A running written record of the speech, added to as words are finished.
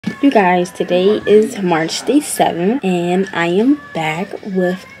You guys, today is March the 7th and I am back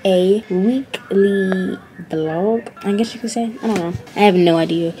with a weekly vlog, I guess you could say. I don't know. I have no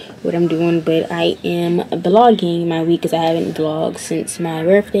idea what I'm doing, but I am vlogging my week because I haven't vlogged since my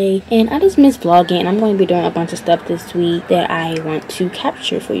birthday and I just miss vlogging. I'm going to be doing a bunch of stuff this week that I want to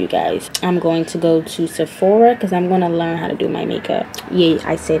capture for you guys. I'm going to go to Sephora because I'm going to learn how to do my makeup. Yeah,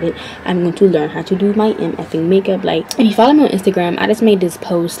 I said it. I'm going to learn how to do my MFing makeup. Like, if you follow me on Instagram, I just made this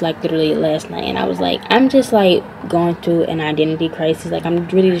post like literally last night and I was like, I'm just like going through an identity crisis. Like, I'm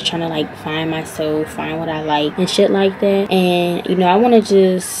really just trying to like find myself, find what I like and shit like that. And you know, I want to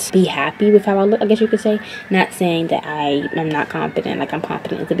just be happy with how I look, I guess you could say. Not saying that I'm not confident, like I'm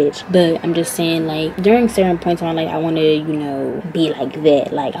confident as a bitch, but I'm just saying like during certain points in my life I want to, you know, be like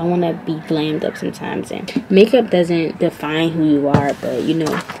that. Like, I want to be glammed up sometimes, and makeup doesn't define who you are, but you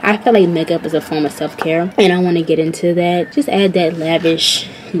know, I feel like makeup is a form of self-care and I want to get into that, just add that lavish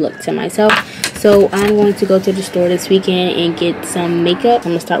look to myself. So I'm going to go to the store this weekend and get some makeup.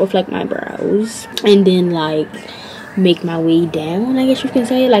 I'm gonna start with like my brows and then like make my way down, I guess you can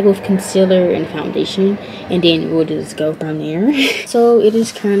say, like with concealer and foundation, and then we'll just go from there. So it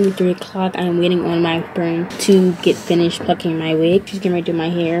is currently 3 o'clock. I'm waiting on my friend to get finished plucking my wig. She's getting ready to do my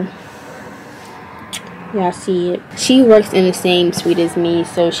hair. Y'all see it. She works in the same suite as me,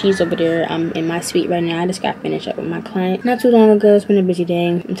 so she's over there. I'm in my suite right now. I just got finished up with my client not too long ago. It's been a busy day.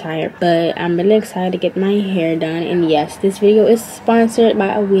 I'm tired, but I'm really excited to get my hair done. And yes, this video is sponsored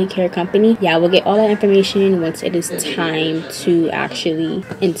by a wig hair company. Yeah, we'll get all that information once it is time to actually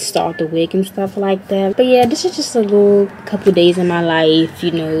install the wig and stuff like that. But yeah, this is just a little couple days in my life,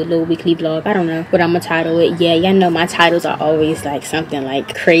 you know, a little weekly vlog. I don't know what I'm gonna title it. Yeah, y'all know my titles are always like something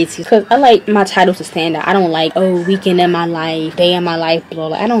like crazy, because I like my titles to stand out. I don't like, oh, weekend in my life, day in my life, blah,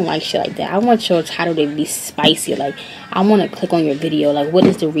 blah. I don't like shit like that. I want your title to be spicy. Like, I want to click on your video. Like, what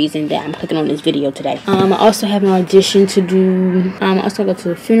is the reason that I'm clicking on this video today? I also have an audition to do. I'm also go to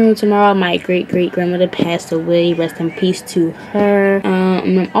the funeral tomorrow. My great-great-grandmother passed away. Rest in peace to her.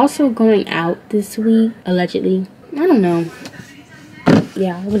 I'm also going out this week, allegedly. I don't know.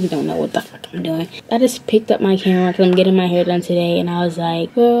 Yeah, I really don't know what the fuck I'm doing. I just picked up my camera because I'm getting my hair done today, and I was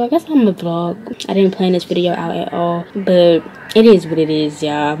like, well, I guess I'm gonna vlog. I didn't plan this video out at all, but it is what it is,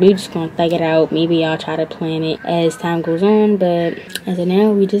 y'all. We just gonna figure it out. Maybe I'll try to plan it as time goes on, but as of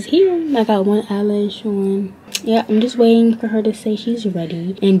now, we just here. I got one eyelash on. Yeah, I'm just waiting for her to say she's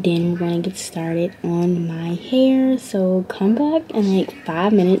ready, and then we're going to get started on my hair. So come back in like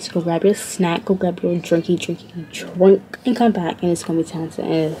 5 minutes. Go grab your snack, go grab your drinky drink, and come back, and it's going to be time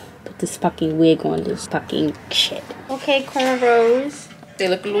to put this fucking wig on this fucking shit. Okay, cornrows. They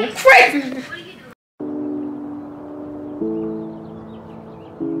look a little crazy.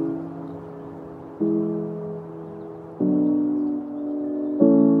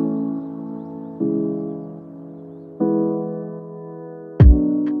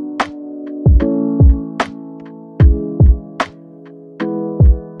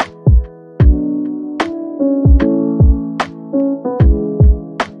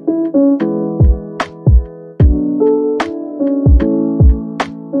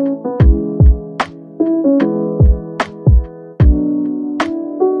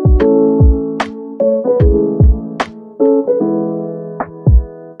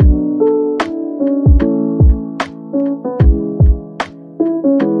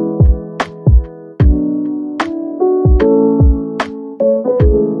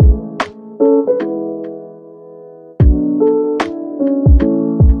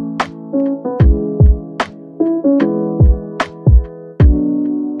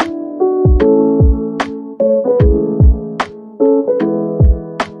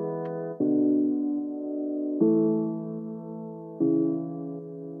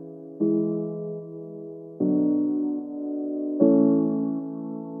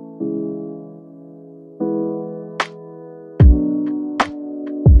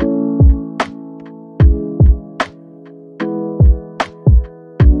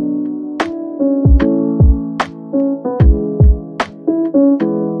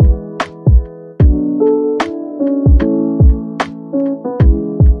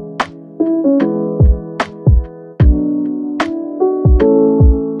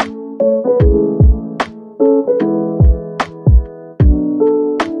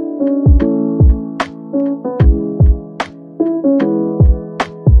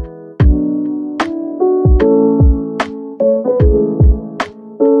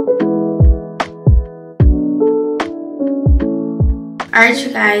 Alright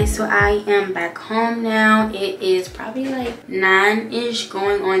you guys, so I am back home now. It is probably like 9-ish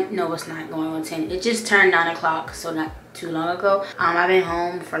going on, no it's not going on 10. It just turned 9 o'clock, so not too long ago. I've been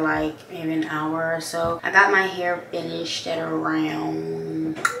home for like maybe an hour or so. I got my hair finished at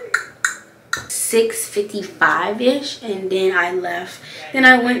around 6:55-ish, and then I left. Then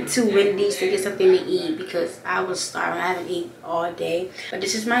I went to Wendy's to get something to eat because I was starving. I haven't eaten all day. But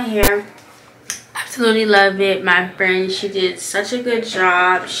this is my hair. Absolutely love it. My friend, she did such a good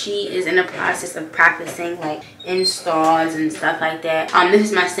job. She is in the process of practicing like installs and stuff like that. This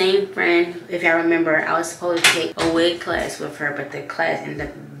is my same friend. If y'all remember, I was supposed to take a wig class with her, but the class ended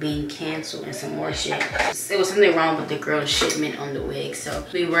up being canceled and some more shit. It was something wrong with the girl's shipment on the wig, so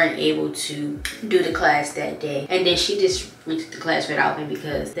we weren't able to do the class that day. And then she just retook the class without me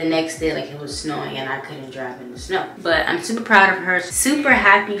because the next day like it was snowing and I couldn't drive in the snow. But I'm super proud of her, super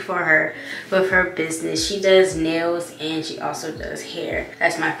happy for her with her business. She does nails and she also does hair.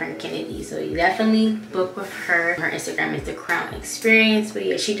 That's my friend Kennedy, so you definitely book with her. Her Instagram is The Crown Experience. But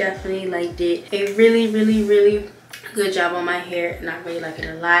yeah, she definitely like did a really good job on my hair, and I really like it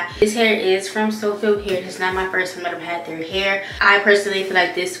a lot. This hair is from Soulfield Hair. It's not my first time that I've had their hair. I personally feel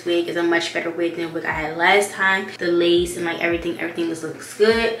like this wig is a much better wig than the wig I had last time. The lace and like everything just looks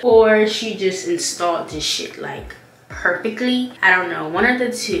good. Or she just installed this shit like perfectly. I don't know, one of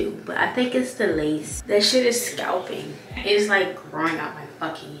the two, but I think it's the lace. That shit is scalping. It is like growing out my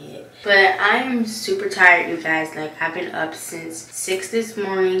fucking head. But I am super tired, you guys. Like, I've been up since 6 this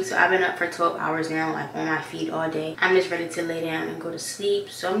morning, so I've been up for 12 hours now, like on my feet all day. I'm just ready to lay down and go to sleep.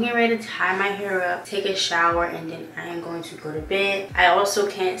 So I'm getting ready to tie my hair up, take a shower, and then I am going to go to bed. I also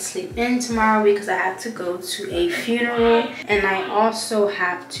can't sleep in tomorrow because I have to go to a funeral, and I also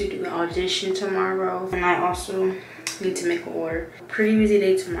have to do an audition tomorrow, and I also need to make an order. Pretty busy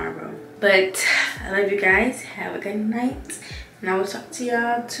day tomorrow. But I love you guys. Have a good night, and I will talk to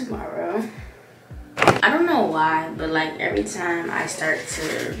y'all tomorrow. I don't know why, but like every time I start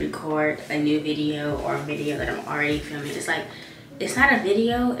to record a new video or a video that I'm already filming, it's like it's not a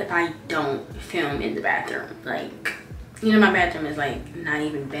video if I don't film in the bathroom. Like, you know, my bathroom is like not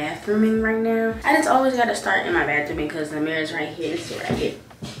even bathrooming right now. I just always gotta start in my bathroom because the mirror is right here. This is where I get.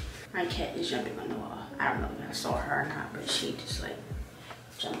 My cat is jumping on the wall. I don't know if I saw her or not, but she just like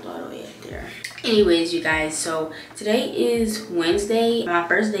jumped all the way up there. Anyways, you guys, so today is Wednesday. My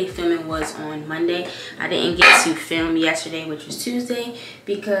first day filming was on Monday. I didn't get to film yesterday, which was Tuesday,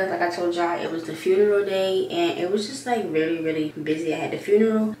 because like I told y'all, it was the funeral day and it was just like really busy. I had the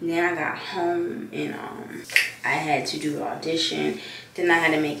funeral, and then I got home and I had to do an audition. Then I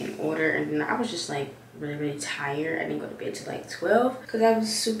had to make an order, and then I was just like really tired. I didn't go to bed till like 12 because I was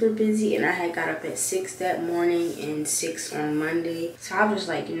super busy, and I had got up at 6 that morning and 6 on Monday. So I was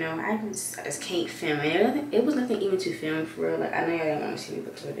like, you know, I just can't film. And it was nothing even to film for real. Like, I know y'all didn't want to see me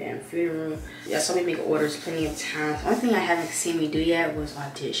go to a damn funeral. Y'all saw me make orders plenty of times. The only thing I haven't seen me do yet was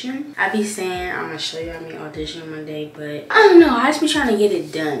audition. I be saying I'm gonna show y'all me audition one day, but I don't know, I just be trying to get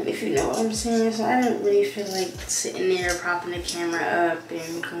it done, if you know what I'm saying. So I didn't really feel like sitting there propping the camera up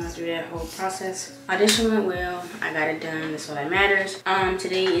and going through that whole process. Audition went well. I got it done. That's all that matters.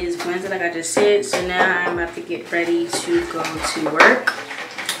 Today is Wednesday, like I just said. So now I'm about to get ready to go to work.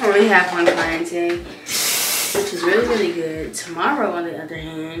 I only have one client today, which is really good. Tomorrow, on the other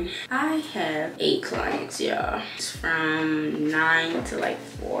hand, I have 8 clients, y'all. It's from 9 to like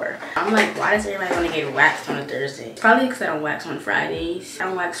 4. I'm like, why does everybody want to get waxed on a Thursday? Probably because I don't wax on Fridays. I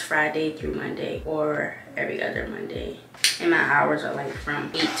don't wax Friday through Monday or every other Monday. And my hours are like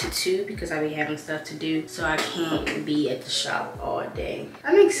from 8 to 2 because I be having stuff to do, so I can't be at the shop all day.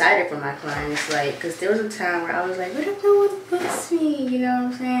 I'm excited for my clients, like, because there was a time where I was like, what if no one books me? You know what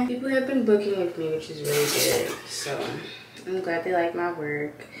I'm saying? People have been booking with me, which is really good. So I'm glad they like my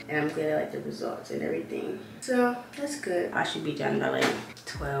work, and I'm glad I like the results and everything. So that's good. I should be done by like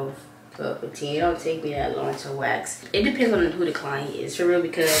 12, 15. It don't take me that long to wax. It depends on who the client is, for real,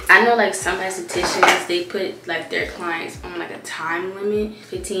 because I know like some estheticians, they put like their clients on like a time limit,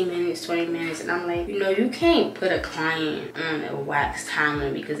 15 minutes, 20 minutes, and I'm like, you know, you can't put a client on a wax time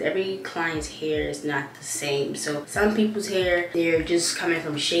limit because every client's hair is not the same. So some people's hair, they're just coming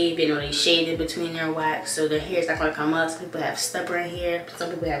from shaving, or they shaved in between their wax, so their hair is not gonna come up. Some people have stubborn hair, some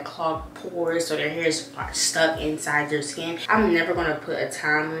people have clogged pores, so their hair is stuck inside their skin. I'm never gonna put a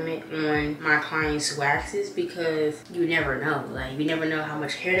time limit on on my clients' waxes because you never know. Like, you never know how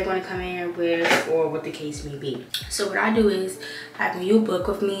much hair they're going to come in with or what the case may be. So what I do is, when you book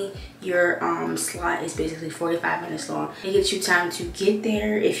with me, your slot is basically 45 minutes long. It gives you time to get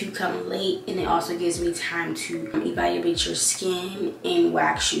there if you come late, and it also gives me time to evaluate your skin and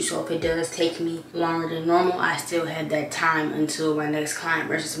wax you. So if it does take me longer than normal, I still have that time until my next client,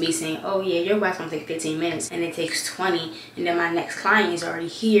 versus me saying, oh yeah, your wax gonna take 15 minutes and it takes 20, and then my next client is already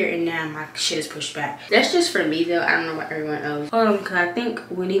here and now my shit is pushed back. That's just for me though. I don't know about everyone else. Hold on, because I think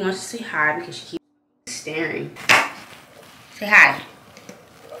Winnie wants to say hi because she keeps staring. Say hi.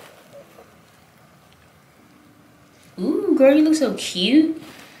 Ooh, girl, you look so cute.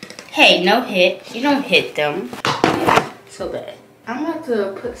 Hey, no hit. You don't hit them. So bad. I'm about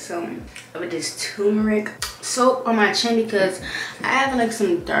to put some of this turmeric soap on my chin because I have like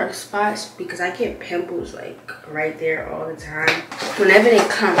some dark spots because I get pimples like right there all the time. Whenever they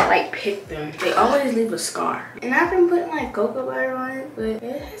come, I like pick them. They always leave a scar. And I've been putting like cocoa butter on it, but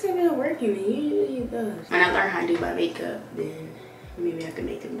it hasn't been working. It usually does. When I learn how to do my makeup, then maybe I can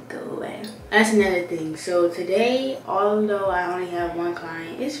make them go away. That's another thing. So today, although I only have one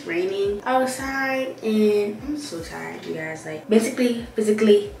client, it's raining outside and I'm so tired, you guys. Like, basically,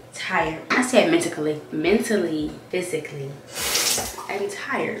 physically tired. I said mentally, physically, I'm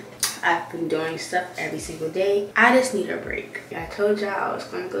tired. I've been doing stuff every single day. I just need a break. I told y'all I was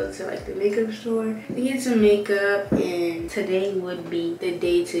gonna go to like the makeup store to get some makeup, and today would be the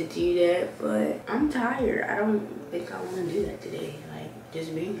day to do that, but I'm tired. I don't think I want to do that today. Like,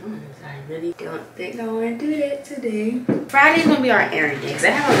 just being honest, I really don't think I want to do that today. Friday's gonna be our errand day because I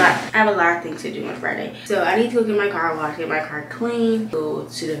have a lot of things to do on Friday. So I need to go get my car washed, get my car clean, go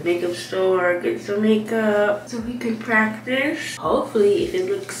to the makeup store, get some makeup so we can practice. Hopefully, if it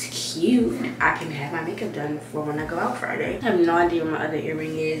looks cute, I can have my makeup done for when I go out Friday. I have no idea where my other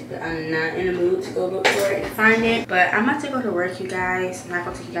earring is, but I'm not in the mood to go look for it and find it. But I'm about to go to work, you guys. I'm not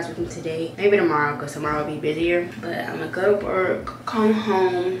gonna take you guys with me today. Maybe tomorrow, because tomorrow will be busier. But I'm gonna go to work, come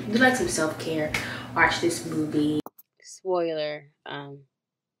home, do like some self-care, watch this movie. Spoiler,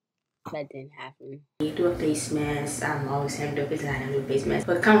 that didn't happen. You do a face mask. I'm always having to do a face mask. I have to do a face mask.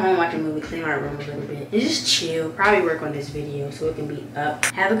 But come home, watch a movie, clean my room a little bit, and just chill. Probably work on this video so it can be up.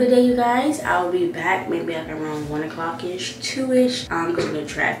 Have a good day, you guys. I'll be back maybe like around 1 o'clock-ish, 2-ish. I'm going to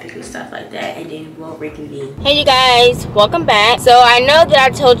traffic and stuff like that, and then we'll reconvene. Hey, you guys. Welcome back. So I know that I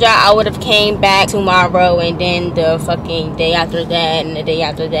told y'all I would have came back tomorrow, and then the fucking day after that, and the day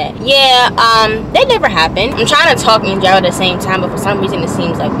after that. Yeah, that never happened. I'm trying to talk and y'all at the same time, but for some reason it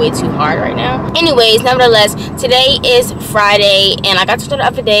seems like way too hard right now. Anyways, nevertheless, today is Friday, and like I told you the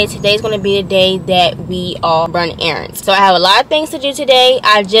other day, today's going to be the day that we all run errands. So I have a lot of things to do today.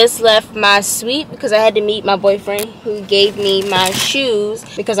 I just left my suite because I had to meet my boyfriend who gave me my shoes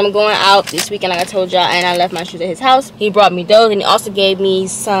because I'm going out this weekend, like I told y'all, and I left my shoes at his house. He brought me those, and he also gave me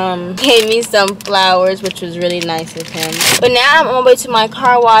some flowers, which was really nice of him. But now I'm on my way to my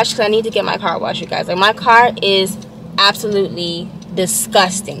car wash because I need to get my car washed, you guys. Like, my car is absolutely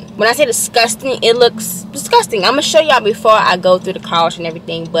disgusting. When I say disgusting, it looks disgusting. I'm gonna show y'all before I go through the car wash and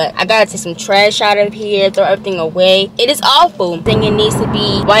everything, but I gotta take some trash out of here, throw everything away. It is awful. I think it needs to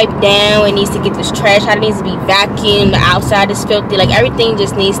be wiped down. It needs to get this trash out. It needs to be vacuumed. The outside is filthy. Like, everything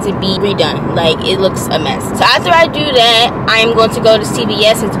just needs to be redone. Like, it looks a mess. So after I do that, I am going to go to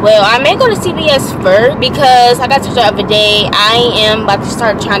CVS as well. I may go to CVS first because, like I told you the other day, I am about to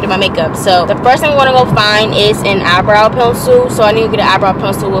start trying to do my makeup. So the first thing I'm gonna go find is an eyebrow pencil. So I need to get an eyebrow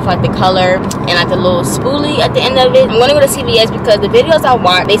pencil with like the color and like the little spoolie at the end of it. I'm gonna go to CVS because the videos I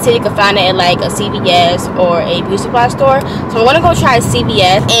watch, they say you can find it at like a CVS or a beauty supply store. So I'm gonna go try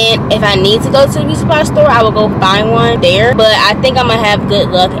CVS, and if I need to go to the beauty supply store, I will go find one there. But I think I'm gonna have good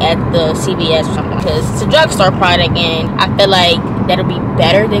luck at the CVS or something because it's a drugstore product, and I feel like that'll be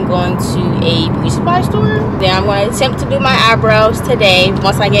better than going to a beauty supply store. Then I'm going to attempt to do my eyebrows today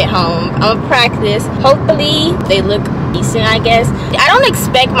once I get home. I'm gonna practice. Hopefully they look decent, I guess. I don't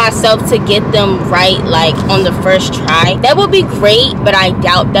expect myself to get them right like on the first try. That would be great, but I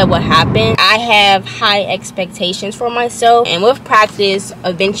doubt that will happen. I have high expectations for myself, and with practice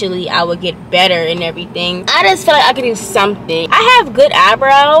eventually I will get better and everything. I just feel like I could do something. I have good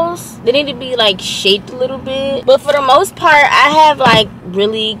eyebrows. They need to be like shaped a little bit, but for the most part I have like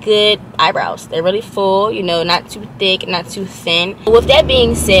really good eyebrows. They're really full, you know, not too thick, not too thin. With that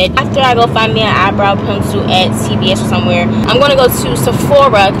being said, after I go find me an eyebrow pencil at CVS or somewhere, I'm gonna go to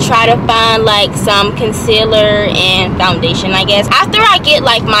Sephora, try to find like some concealer and foundation, I guess. After I get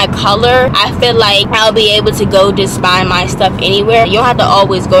like my color, I feel like I'll be able to go just buy my stuff anywhere. You don't have to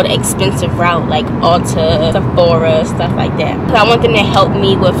always go the expensive route like Ulta, Sephora, stuff like that. Cause I want them to help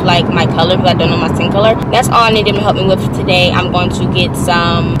me with like my color, because I don't know my skin color. That's all I need them to help me with today. I'm going to get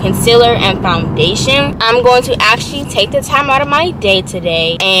some concealer and foundation. I'm going to actually take the time out of my day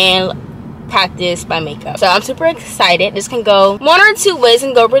today and practice my makeup. So I'm super excited. This can go one or two ways. It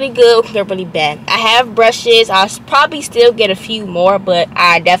can go really good, it can go really bad. I have brushes. I'll probably still get a few more, but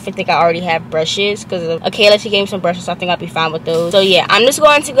I definitely think I already have brushes because Akayla, she gave me some brushes, so I think I'll be fine with those. So yeah, I'm just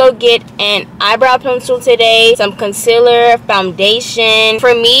going to go get an eyebrow pencil today, some concealer, foundation.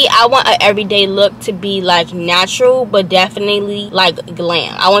 For me, I want an everyday look to be like natural, but definitely like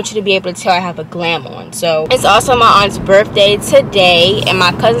glam. I want you to be able to tell I have a glam on. So it's also my aunt's birthday today, and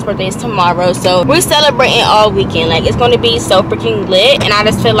my cousin's birthday is tomorrow. So we're celebrating all weekend. Like, it's going to be so freaking lit, and I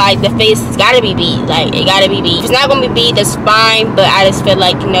just feel like the face has got to be beat. Like, it got to be beat. If it's not going to be beat, that's fine, but I just feel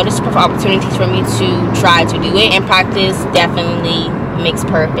like, you know, this is perfect opportunities for me to try to do it, and practice definitely makes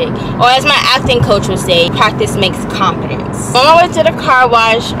perfect. Or as my acting coach would say, practice makes confidence. On my way to the car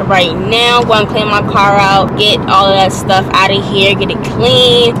wash right now. Going to clean my car out, get all of that stuff out of here, get it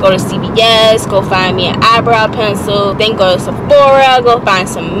clean, go to CVS, go find me an eyebrow pencil, then go to Sephora, go find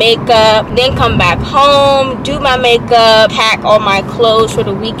some makeup, then come back home, do my makeup, pack all my clothes for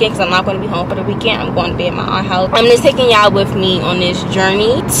the weekend, because I'm not going to be home for the weekend. I'm going to be at my aunt's house. I'm just taking y'all with me on this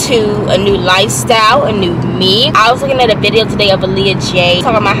journey to a new lifestyle, a new me. I was looking at a video today of Aaliyah J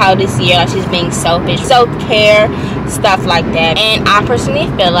talking about how this year, like, she's being selfish, self-care, stuff like that. And I personally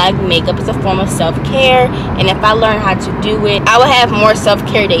feel like makeup is a form of self-care, and if I learn how to do it, I will have more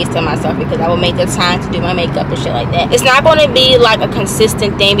self-care days to myself, because I will make the time to do my makeup and shit like that. It's not going to be like a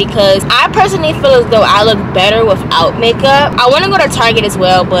consistent thing, because I personally feel as though I look better without makeup. I want to go to Target as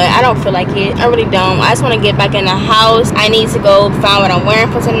well, but I don't feel like it. I really don't. I just want to get back in the house. I need to go find what I'm wearing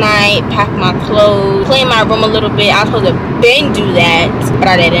for tonight, pack my clothes, clean my room a little bit. I was supposed to been do that, but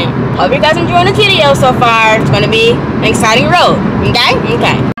I didn't. Hope you guys enjoying the video so far. It's going to be an exciting road. Okay?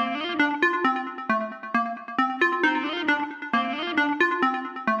 Okay.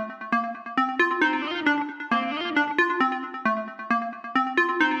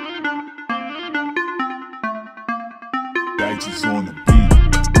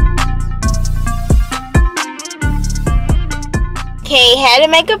 Okay, had to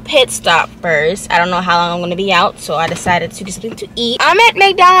make a pit stop first. I don't know how long I'm gonna be out, so I decided to get something to eat. I'm at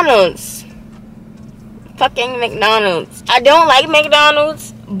McDonald's. Fucking McDonald's. I don't like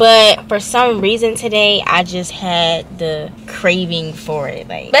McDonald's, but for some reason today, I just had the craving for it.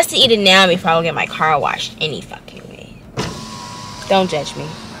 Like, best to eat it now before I go get my car washed any fucking way. Don't judge me.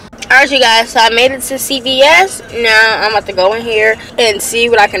 Alright, you guys, so I made it to CVS. Now I'm about to go in here and see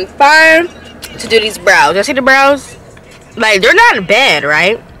what I can find to do these brows. You see the brows? Like, they're not bad,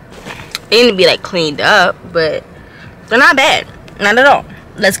 right? They need to be like cleaned up, but they're not bad. Not at all.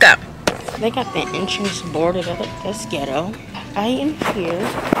 Let's go. They got the entrance boarded up. That's ghetto. I am here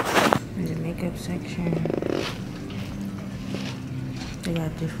in the makeup section. They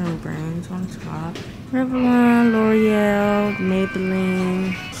got different brands on top. Revlon, L'Oreal,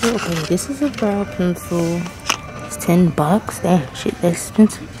 Maybelline. Okay, this is a brow pencil. It's $10. Damn, shit, that's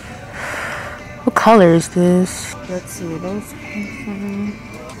expensive. What color is this? Let's see where those come from.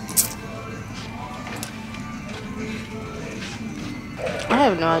 I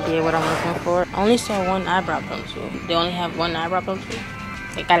have no idea what I'm looking for. I only saw one eyebrow pencil. They only have one eyebrow pencil?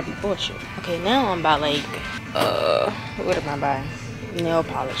 They gotta be bullshit. Okay, now I'm about like, what am I buying? Nail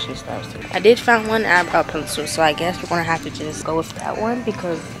polish and stuff. So I did find one eyebrow pencil, so I guess we're gonna have to just go with that one,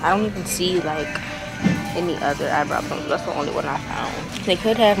 because I don't even see like any other eyebrow pencil. That's the only one I found. They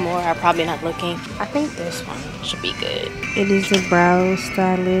could have more. I'm probably not looking. I think this one should be good. It is the Brow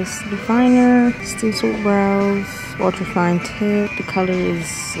Stylist Definer, Stencil Brows, Ultra Fine Tip. The color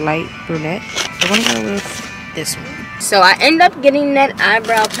is light brunette. I'm gonna go with this one. So I end up getting that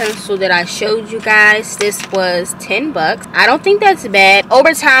eyebrow pencil that I showed you guys. This was $10. I don't think that's bad.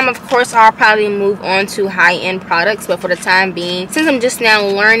 Over time, of course, I'll probably move on to high-end products, but for the time being, since I'm just now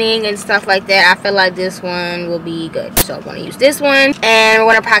learning and stuff like that, I feel like this one will be good. So I'm going to use this one, and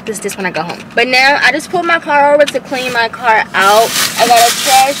we're going to practice this when I go home. But now I just pulled my car over to clean my car out. I got a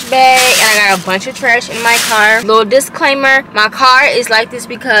trash bag, and I got a bunch of trash in my car. Little disclaimer, my car is like this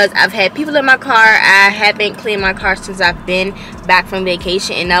because I've had people in my car. I haven't cleaned my car since since I've been back from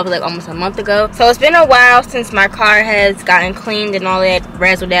vacation, and that was like almost a month ago. So it's been a while since my car has gotten cleaned and all that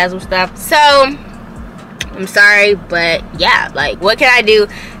razzle dazzle stuff. So I'm sorry, but yeah, like what can I do?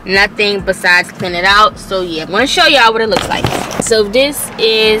 Nothing besides clean it out. So yeah, I'm gonna show y'all what it looks like. So this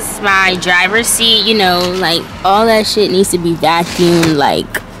is my driver's seat. You know, like all that shit needs to be vacuumed. Like,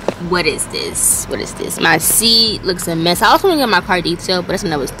 what is this? What is this? My seat looks a mess. I also want to get my car detailed, but that's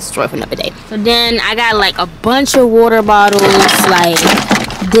another story for another day. So then I got like a bunch of water bottles, like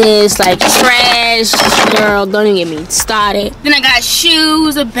this, like trash. Girl, don't even get me started. Then I got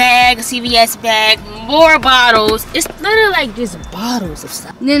shoes, a bag, a CVS bag, more bottles. It's literally like just bottles of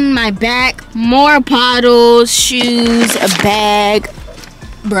stuff. Then my back, more bottles, shoes, a bag,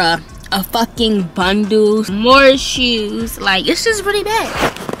 bruh, a fucking bundle, more shoes. Like, it's just really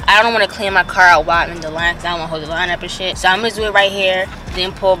bad. I don't want to clean my car out while I'm in the line because I don't want to hold the line up and shit. So I'm going to do it right here,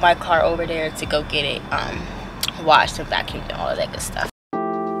 then pull my car over there to go get it washed and vacuumed and all of that good stuff.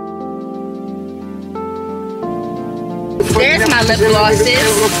 There's my lip glosses.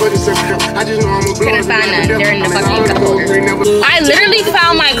 Couldn't find none. They're in the fucking cup holder. I literally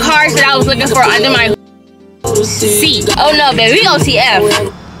found my cards that I was looking for under my seat. Oh no, baby, we OTF.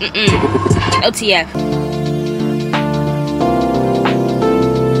 OTF.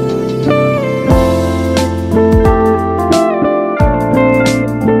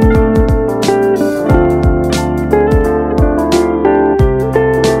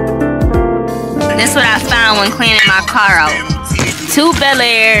 When cleaning my car out, 2 Bel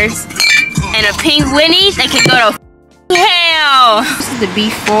Airs and a pink Winnie. They can go to hell. This is the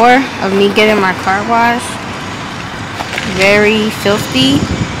before of me getting my car washed. Very filthy.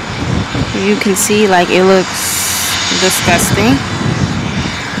 You can see, like, it looks disgusting.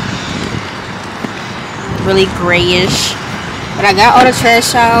 Really grayish. But I got all the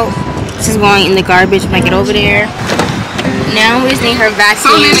trash out. This is going in the garbage when I get over there. Now we just need her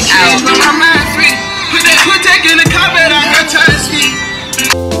vacuum out. Quit taking the carpet on her child's feet.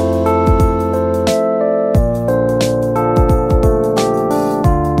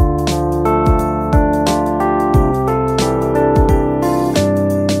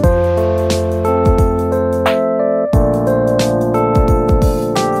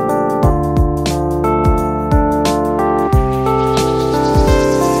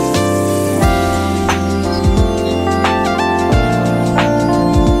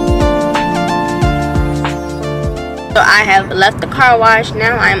 So I have left the car wash.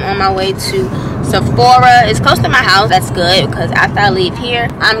 Now I'm on my way to Sephora. It's close to my house. That's good because after I leave here,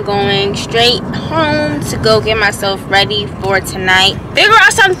 I'm going straight home to go get myself ready for tonight. Figure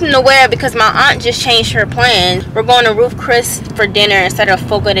out something to wear because my aunt just changed her plans. We're going to Ruth Chris for dinner instead of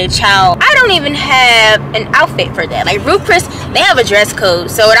Fogo de Chao. I don't even have an outfit for that. Like Ruth Chris, they have a dress code.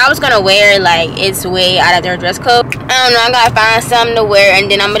 So what I was going to wear, like, it's way out of their dress code. I don't know. I got to find something to wear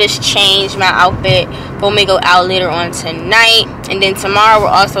and then I'm going to just change my outfit when we go out later on tonight. And then tomorrow we're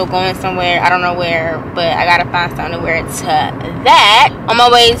also going somewhere. I don't know where, but I gotta find something to wear to that. On my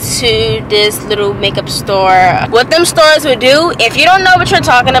way to this little makeup store. What them stores will do, if you don't know what you're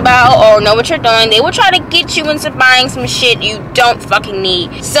talking about or know what you're doing, they will try to get you into buying some shit you don't fucking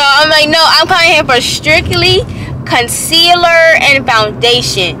need. So I'm like, no, I'm coming here for strictly concealer and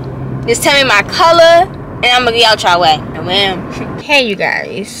foundation. Just tell me my color and I'm gonna be out y'all way. Hey you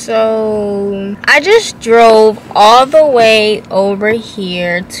guys, so I just drove all the way over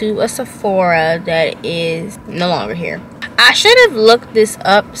here to a Sephora that is no longer here. I should have looked this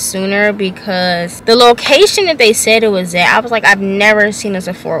up sooner because the location that they said it was at, I was like, I've never seen a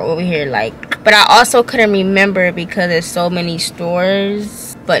Sephora over here, like, but I also couldn't remember because there's so many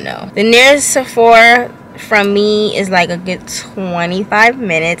stores. But no, the nearest Sephora from me is like a good 25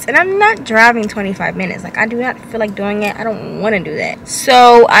 minutes and I'm not driving 25 minutes. Like, I do not feel like doing it. I don't want to do that.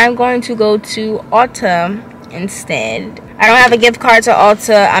 So I'm going to go to Ulta instead. I don't have a gift card to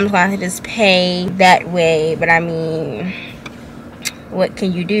Ulta. I'm just going to just pay that way. But I mean, what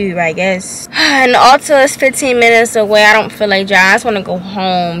can you do, I guess? And Ulta is 15 minutes away. I don't feel like driving. I just want to go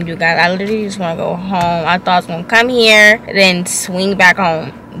home, you guys. I literally just want to go home. I thought I was going to come here and then swing back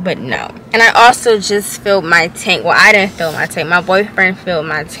home. But no. And I also just filled my tank. Well, I didn't fill my tank. My boyfriend filled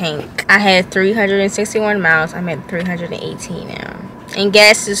my tank. I had 361 miles. I'm at 318 now. And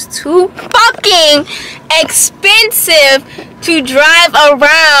gas is too fucking expensive to drive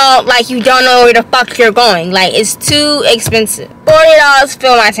around like you don't know where the fuck you're going. Like, it's too expensive. $40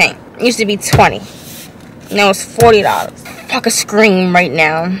 fill my tank. It used to be $20. Now it's $40. Fuck a scream right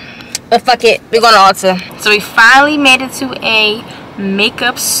now. But fuck it. We're going to Ulta. So we finally made it to a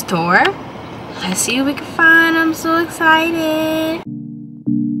makeup store. Let's see what we can find. I'm so excited.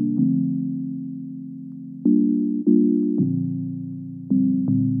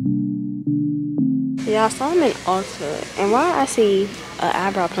 Yeah, I saw them in Ulta. And why I see an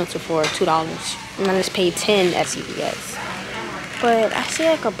eyebrow pencil for $2 and I just paid $10 at CVS. But I see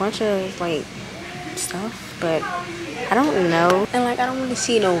like a bunch of like stuff, but I don't know. And like I don't really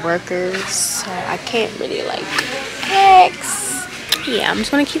see no workers, so I can't really like flex. Yeah, I'm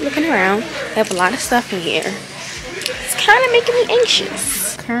just gonna keep looking around. They have a lot of stuff in here. It's kind of making me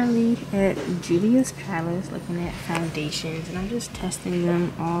anxious. Currently at Julia's Palace looking at foundations, and I'm just testing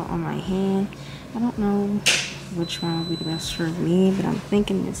them all on my hand. I don't know which one will be the best for me, but I'm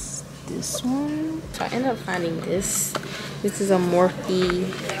thinking this one. So I ended up finding this. This is a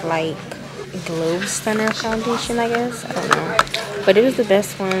Morphe like glow stunner foundation, I guess. I don't know, but it was the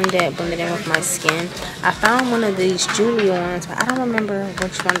best one that blended in with my skin. I found one of these Julia ones, but I don't remember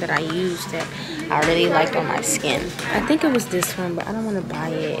which one that I used that I really liked on my skin. I think it was this one, but I don't want to buy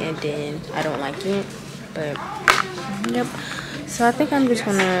it and then I don't like it. But yep, so I think I'm just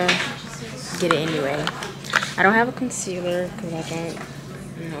gonna get it anyway. I don't have a concealer because I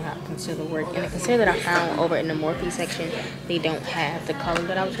don't know how concealer work, and the concealer that I found over in the Morphe section, they don't have the color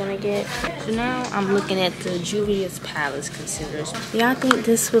that I was going to get. So now I'm looking at the Julia's Palace concealers. Y'all think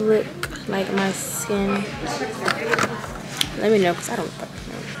this would look like my skin? Let me know, because I don't fucking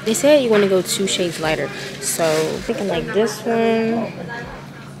know. They said you want to go 2 shades lighter, so I'm thinking like this one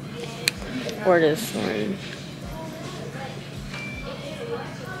or this one.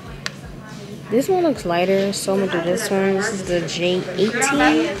 This one looks lighter, so I'm gonna do this one. This is the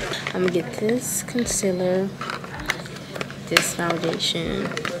J18. I'm gonna get this concealer, this foundation,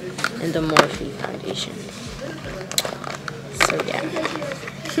 and the Morphe foundation. So yeah.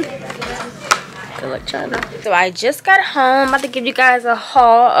 Good luck, China. So I just got home. I'm about to give you guys a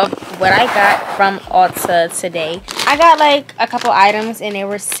haul of what I got from Ulta today. I got like a couple items and they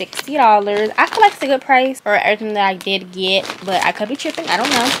were $60. I feel like it's a good price for everything that I did get, but I could be tripping. I don't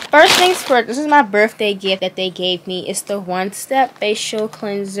know. First things first, this is my birthday gift that they gave me. It's the One Step Facial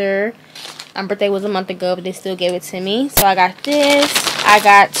Cleanser. My birthday was a month ago, but they still gave it to me. So I got this. I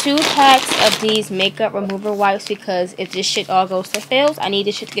got 2 packs of these makeup remover wipes because if this shit all goes to fails, I need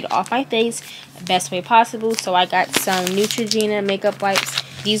this shit to get off my face the best way possible. So I got some Neutrogena makeup wipes.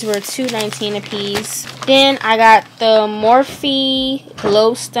 These were $2.19 a piece. Then I got the Morphe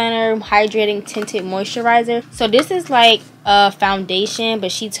Glow Stunner Hydrating Tinted Moisturizer. So this is like a foundation,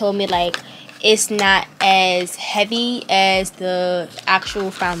 but she told me like it's not as heavy as the actual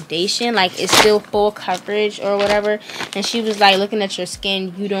foundation. Like it's still full coverage or whatever. And she was like, looking at your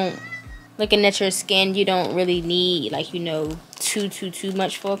skin, you don't really need like, you know, too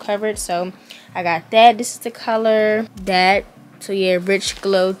much full coverage. So I got that. This is the color that. So yeah, Rich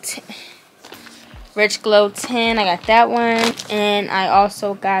Glow 10. I got that one. And I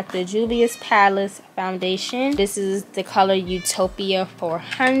also got the Julia's Palace foundation. This is the color Utopia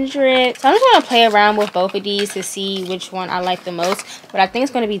 400. So I'm just going to play around with both of these to see which one I like the most. But I think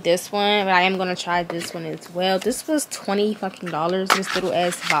it's going to be this one. But I am going to try this one as well. This was $20 fucking, this little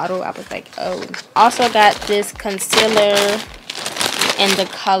ass bottle. I was like, oh. Also got this concealer in the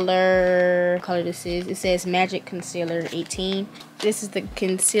color this is. It says Magic Concealer 18. This is the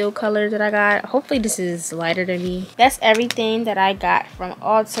conceal color that I got. Hopefully this is lighter than me. That's everything that I got from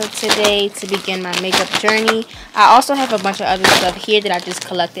Ulta today to begin my makeup journey. I also have a bunch of other stuff here that I just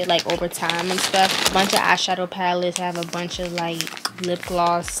collected like over time and stuff. A bunch of eyeshadow palettes. I have a bunch of like lip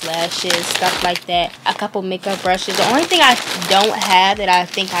gloss, lashes, stuff like that. A couple makeup brushes. The only thing I don't have that I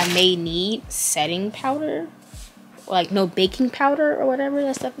think I may need, setting powder. Like no baking powder or whatever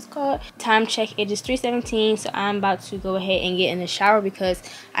that stuff is called. Time check, it is 3:17, so I'm about to go ahead and get in the shower because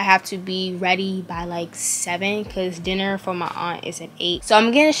I have to be ready by like 7 because dinner for my aunt is at 8. So I'm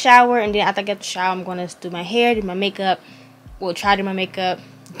gonna get in the shower, and then after I get the shower, I'm gonna do my hair, do my makeup, try to do my makeup,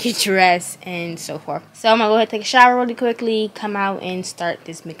 get dressed, and so forth. So I'm gonna go ahead and take a shower really quickly, come out and start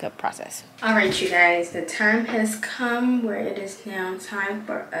this makeup process. Alright you guys, the time has come where it is now time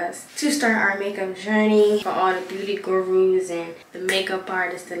for us to start our makeup journey. For all the beauty gurus and the makeup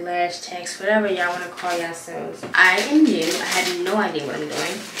artists, the lash techs, whatever y'all want to call yourselves. I am new. I have no idea what I'm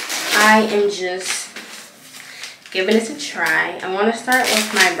doing. I am just giving this a try. I want to start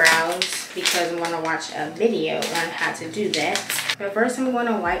with my brows because I'm going to watch a video on how to do that. But first I'm going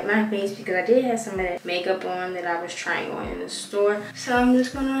to wipe my face because I did have some of that makeup on that I was trying on in the store. So I'm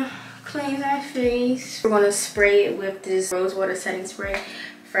just going to clean my face. We're going to spray it with this rose water setting spray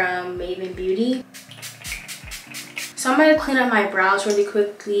from Maven Beauty. So I'm going to clean up my brows really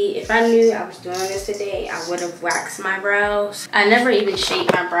quickly. If I knew I was doing this today, I would have waxed my brows. I never even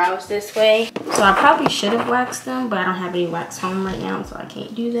shaped my brows this way. So I probably should have waxed them, but I don't have any wax home right now, so I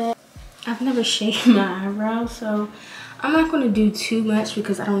can't do that. I've never shaped my eyebrows, so I'm not gonna do too much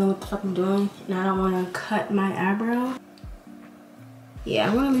because I don't know what the fuck I'm doing and I don't wanna cut my eyebrow. Yeah,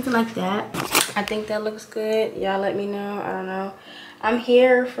 I'm gonna leave it like that. I think that looks good. Y'all let me know. I don't know. I'm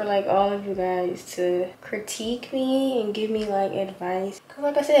here for like all of you guys to critique me and give me like advice. Cause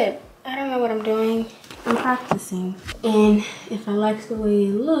like I said, I don't know what I'm doing. I'm practicing. And if I like the way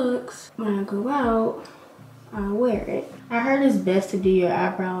it looks, when I go out, I'll wear it. I heard it's best to do your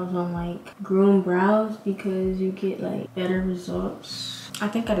eyebrows on like groomed brows because you get like better results. I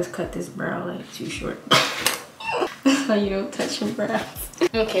think I just cut this brow like too short. So you don't touch your brows.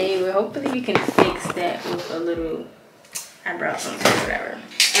 Okay, well hopefully we can fix that with a little eyebrow something or whatever.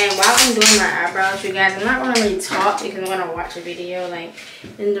 And while I'm doing my eyebrows, you guys, I'm not gonna really talk because I'm gonna watch a video like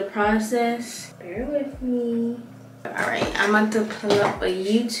in the process. Bear with me. Alright, I'm about to pull up a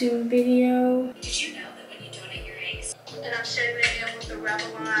YouTube video. Did you know that when you donate your eggs, and I'm sure they with the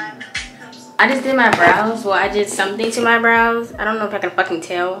Revlon. I just did my brows. Well, I did something to my brows. I don't know if I can fucking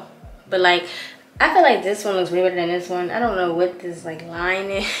tell, but like I feel like this one looks way better than this one. I don't know what this like line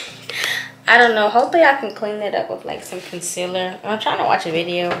is. I don't know. Hopefully I can clean it up with like some concealer. I'm trying to watch a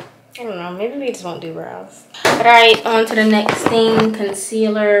video. I don't know. Maybe we just won't do brows. But alright, on to the next thing.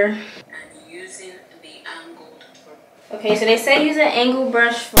 Concealer. I'm using the angled brush. Okay, so they say use an angled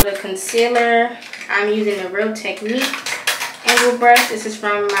brush for the concealer. I'm using the Real Technique angled brush. This is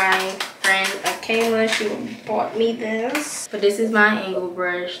from my friend Kayla. She bought me this. But this is my angled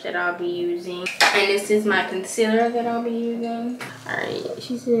brush that I'll be using. And this is my concealer that I'll be using. Alright,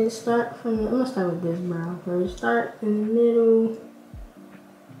 she said start from the, I'm gonna start with this brow first. Start in the middle.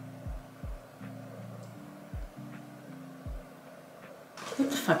 What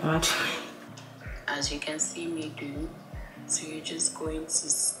the fuck am I doing? As you can see me do, so you're just going to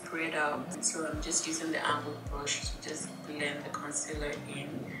spread out. So I'm just using the angled brush to just blend the concealer in.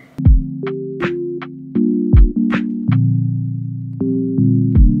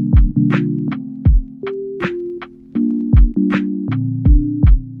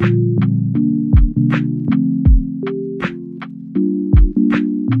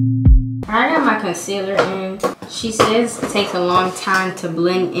 I got my concealer in. She says it takes a long time to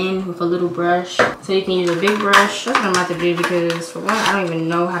blend in with a little brush. So you can use a big brush. That's what I'm about to do because for one, I don't even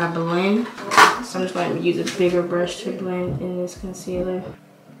know how to blend. So I'm just going to use a bigger brush to blend in this concealer.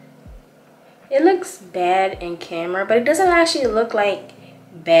 It looks bad in camera, but it doesn't actually look like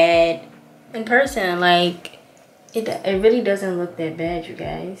bad in person. Like, it really doesn't look that bad, you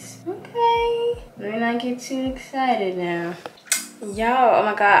guys. Okay. Let me not get too excited now. Y'all, oh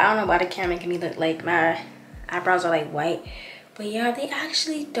my god, I don't know why the camera making me look like my eyebrows are like white, but y'all, they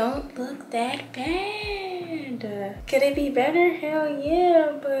actually don't look that bad. Could it be better? Hell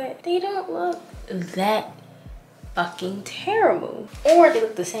yeah, but they don't look that fucking terrible, or they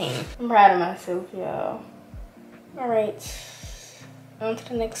look the same. I'm proud of myself, y'all. All right, on to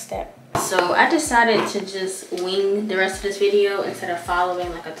the next step. So I decided to just wing the rest of this video instead of following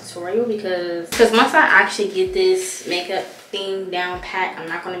like a tutorial because once I actually get this makeup thing down pat, I'm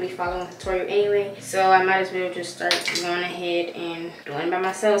not going to be following a tutorial anyway. So I might as well just start going ahead and doing it by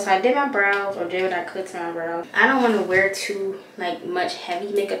myself. So I did my brows, or did what I could to my brows. I don't want to wear too like much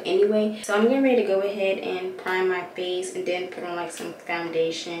heavy makeup anyway. So I'm getting ready to go ahead and prime my face and then put on like some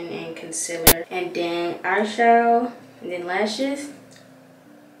foundation and concealer and then eyeshadow and then lashes.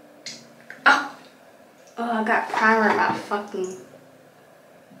 Oh, I got primer in my fucking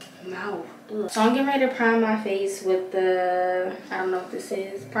mouth. Ugh. So I'm getting ready to prime my face with the, I don't know what this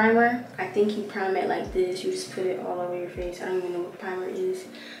is, primer. I think you prime it like this. You just put it all over your face. I don't even know what primer is.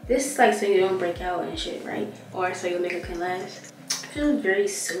 This is like so you don't break out and shit, right? Or so your makeup can last. It feels very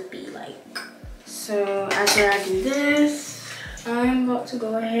soapy like. So after I do this, I'm about to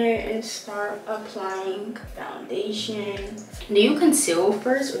go ahead and start applying foundation. Do you conceal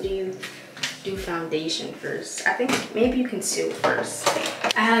first or do you do foundation first? I think maybe you conceal first.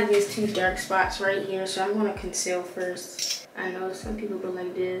 I have these two dark spots right here, so I'm gonna conceal first. I know some people go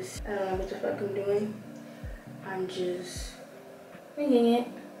like this. I don't know what the fuck I'm doing. I'm just winging it.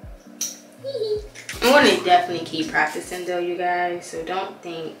 I'm gonna definitely keep practicing though, you guys. So don't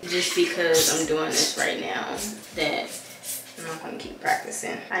think just because I'm doing this right now that I'm not gonna keep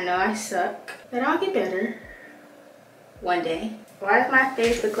practicing. I know I suck, but I'll get better one day. Why does my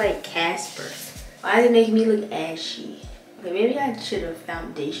face look like Casper? Why does it make me look ashy? Okay, maybe I should have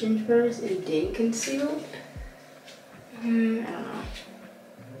foundation first and then conceal. I don't know.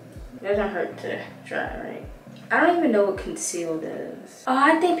 It doesn't hurt to try, right? I don't even know what conceal does. Oh,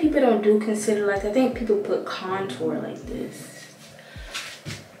 I think people don't do concealer like that. I think people put contour like this.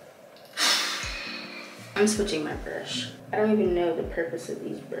 I'm switching my brush. I don't even know the purpose of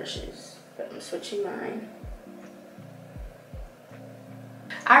these brushes, but I'm switching mine.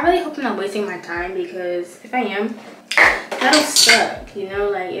 I really hope I'm not wasting my time, because if I am, that'll suck, you know?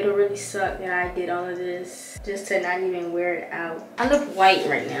 Like, it'll really suck that I did all of this just to not even wear it out. I look white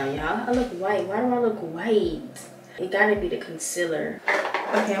right now, y'all. I look white. Why do I look white? It gotta be the concealer.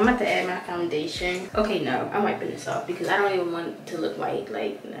 Okay, I'm about to add my foundation. Okay, no, I'm wiping this off because I don't even want to look white.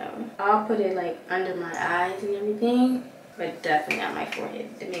 Like, no. I'll put it like under my eyes and everything, but definitely on my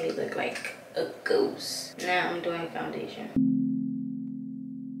forehead to make me look like a ghost. Now I'm doing foundation.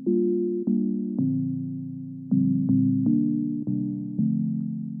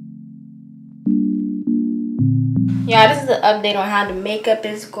 Yeah, this is an update on how the makeup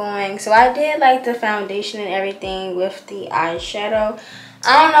is going. So I did like the foundation and everything with the eyeshadow.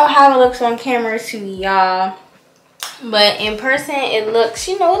 I don't know how it looks on camera to y'all, but in person it looks,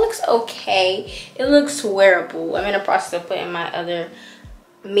 you know, it looks okay. It looks wearable. I'm in the process of putting my other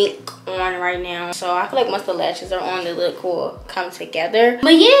make on right now, so I feel like once the lashes are on, the look will come together.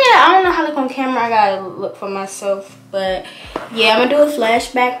 But yeah, I don't know how to look on camera. I gotta look for myself. But yeah, I'm gonna do a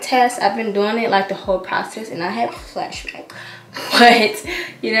flashback test. I've been doing it like the whole process and I have flashback. But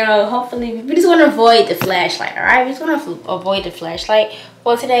you know, hopefully we just want to avoid the flashlight. All right, we just want to avoid the flashlight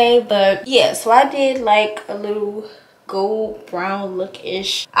for today. But yeah, so I did like a little gold brown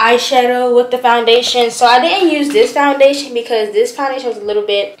look-ish eyeshadow with the foundation. So I didn't use this foundation because this foundation was a little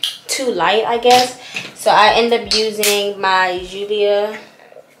bit too light, I guess. So I ended up using my Julia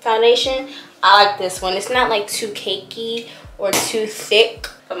foundation. I like this one. It's not like too cakey or too thick.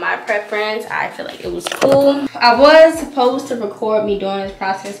 For my preference, I feel like it was cool. I was supposed to record me doing this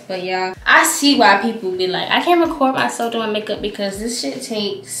process, but yeah, I see why people be like, I can't record myself doing makeup because this shit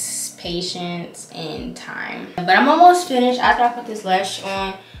takes patience and time. But I'm almost finished. After I put this lash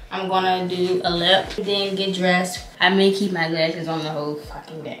on, I'm gonna do a lip, then get dressed. I may keep my lashes on the whole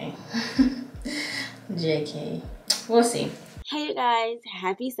fucking day. JK. We'll see. Hey you guys,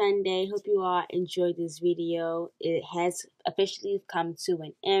 happy Sunday. Hope you all enjoyed this video. It has officially come to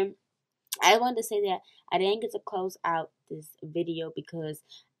an end. I wanted to say that I didn't get to close out this video because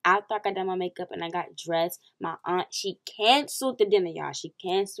after I got done my makeup and I got dressed, my aunt, she canceled the dinner, y'all. She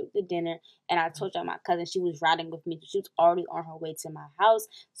canceled the dinner. And I told y'all my cousin, she was riding with me. She was already on her way to my house.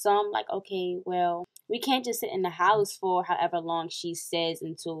 So I'm like, okay, well, we can't just sit in the house for however long she says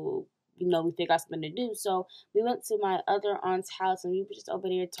until, you know, we figure out something to do. So we went to my other aunt's house and we were just over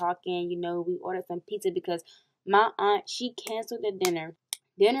there talking. You know, we ordered some pizza because my aunt, she canceled the dinner.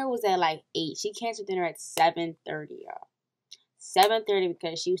 Dinner was at like 8. She canceled dinner at 7:30, y'all. 7:30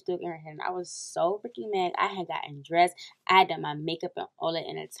 because she was still in her head. And I was so freaking mad. I had gotten dressed. I had done my makeup and all that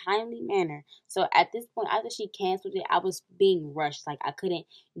in a timely manner. So at this point, after she canceled it, I was being rushed. Like I couldn't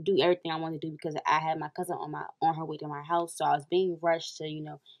do everything I wanted to do because I had my cousin on her way to my house. So I was being rushed to, you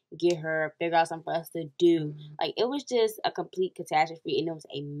know, get her, figure out something for us to do. Like it was just a complete catastrophe and it was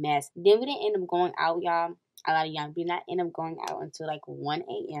a mess. Then we didn't end up going out, y'all. A lot of y'all did not end up going out until like 1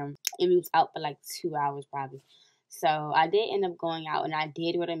 a.m. and we was out for like 2 hours probably. So I did end up going out and I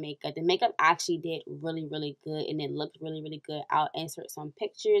did wear the makeup. The makeup actually did really, really good and it looked really, really good. I'll insert some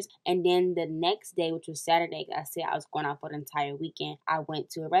pictures. And then the next day, which was Saturday, I said I was going out for the entire weekend. I went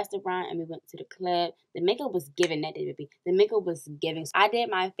to a restaurant and we went to the club. The makeup was giving that day, baby. The makeup was giving. So I did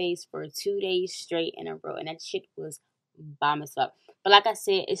my face for 2 days straight in a row and that shit was bomb as fuck. But like I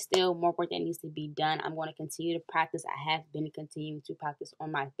said, it's still more work that needs to be done. I'm going to continue to practice. I have been continuing to practice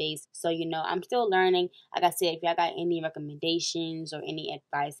on my face. So, you know, I'm still learning. Like I said, if y'all got any recommendations or any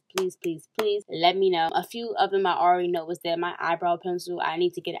advice, please, please, please let me know. A few of them I already know was that my eyebrow pencil, I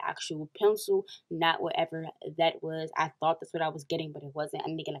need to get an actual pencil, not whatever that was. I thought that's what I was getting, but it wasn't. I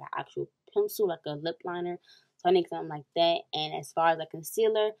need to get like an actual pencil, like a lip liner. So I need something like that. And as far as a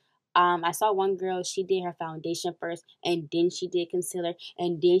concealer, I saw one girl, she did her foundation first and then she did concealer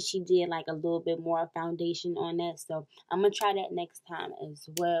and then she did like a little bit more foundation on that. So I'm going to try that next time as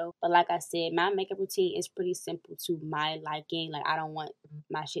well. But like I said, my makeup routine is pretty simple to my liking. Like I don't want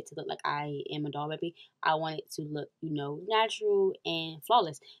my shit to look like I am a doll baby. I want it to look, you know, natural and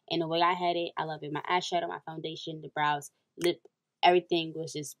flawless. And the way I had it, I love it. My eyeshadow, my foundation, the brows, lip, everything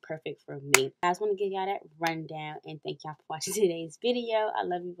was just perfect for me. I just want to give y'all that rundown and thank y'all for watching today's video. I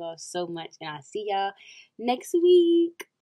love you all so much and I'll see y'all next week.